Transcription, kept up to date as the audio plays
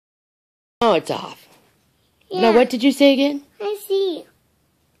Now it's off. Yeah. Now what did you say again? I see.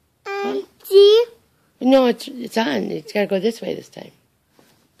 See? No, it's on. It's got to go this way this time.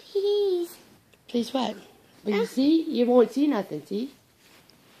 Please. Please what? But you see? You won't see nothing, see?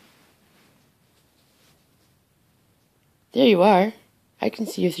 There you are. I can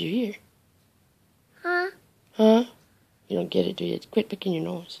see you through here. Huh? Huh? You don't get it, do you? Quit picking your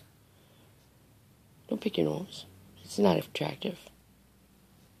nose. Don't pick your nose. It's not attractive.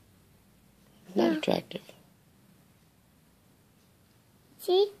 It's not attractive.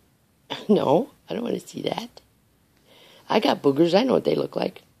 See? No, I don't want to see that. I got boogers. I know what they look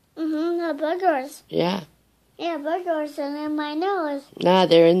like. The boogers. Yeah. Yeah, boogers are in my nose. Nah,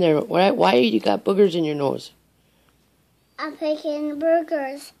 they're in there. Why you got boogers in your nose? I'm picking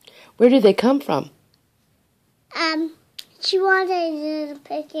burgers. Where do they come from? She wanted to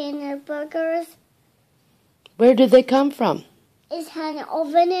pick in the burgers. Where did they come from? Is had an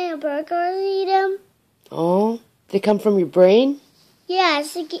oven and a burger eat them? Oh, they come from your brain?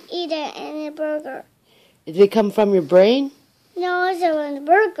 Yes, you can eat it in a burger. Did they come from your brain? No, it's in a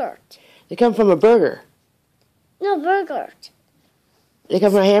burger. They come from a burger. No, burger. They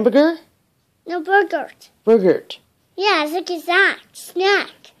come from a hamburger? No, burger. Burger. Yeah, it's like a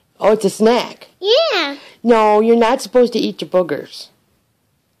snack. Oh, it's a snack. Yeah. No, you're not supposed to eat your boogers.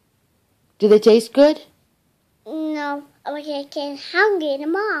 Do they taste good? No, I get hungry to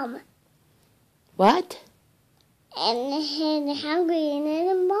mom. What? And hungry and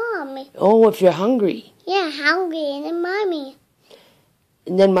then mommy. Oh, if you're hungry. Yeah, hungry and then mommy.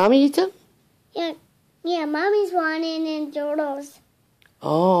 And then mommy eats them? Yeah, mommy's wanting and noodles.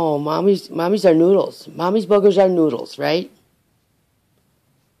 Oh, mommy's are noodles. Mommy's boogers are noodles, right?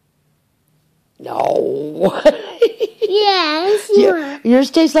 No. Yeah,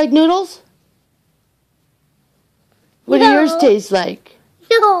 Yours taste like noodles? What do yours taste like?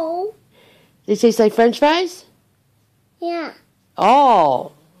 No. They taste like French fries? Yeah.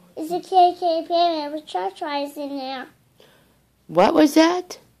 Oh. It's a KK parent with church fries in there. What was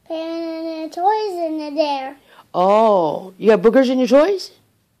that? Parent and toys in there. Oh. You got boogers in your toys?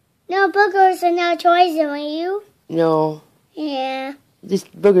 No boogers and no toys in you. No. Yeah.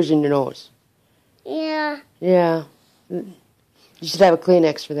 Just boogers in your nose. Yeah. Yeah. You should have a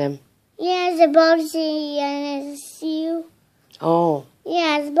Kleenex for them. Yeah, it's a Bugsy and it's you. Oh.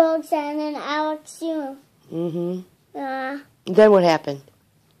 Yeah, it's Bugs and then Alex you. Then what happened?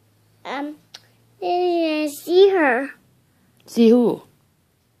 Didn't see her. See who?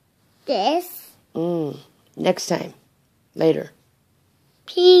 This. Next time. Later.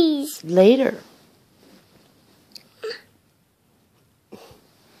 Peace. Later.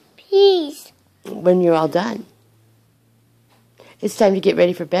 Peace. When you're all done. It's time to get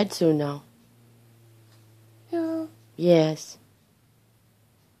ready for bed soon now. No. Yes.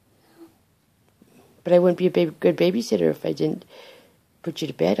 But I wouldn't be a good babysitter if I didn't put you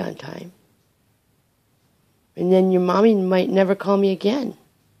to bed on time. And then your mommy might never call me again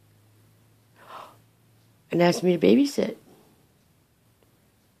and ask me to babysit.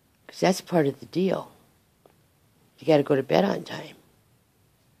 Because that's part of the deal. You got to go to bed on time.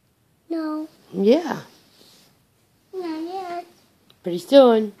 No. Yeah. Not yet. Pretty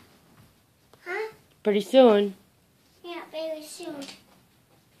soon. Huh? Pretty soon.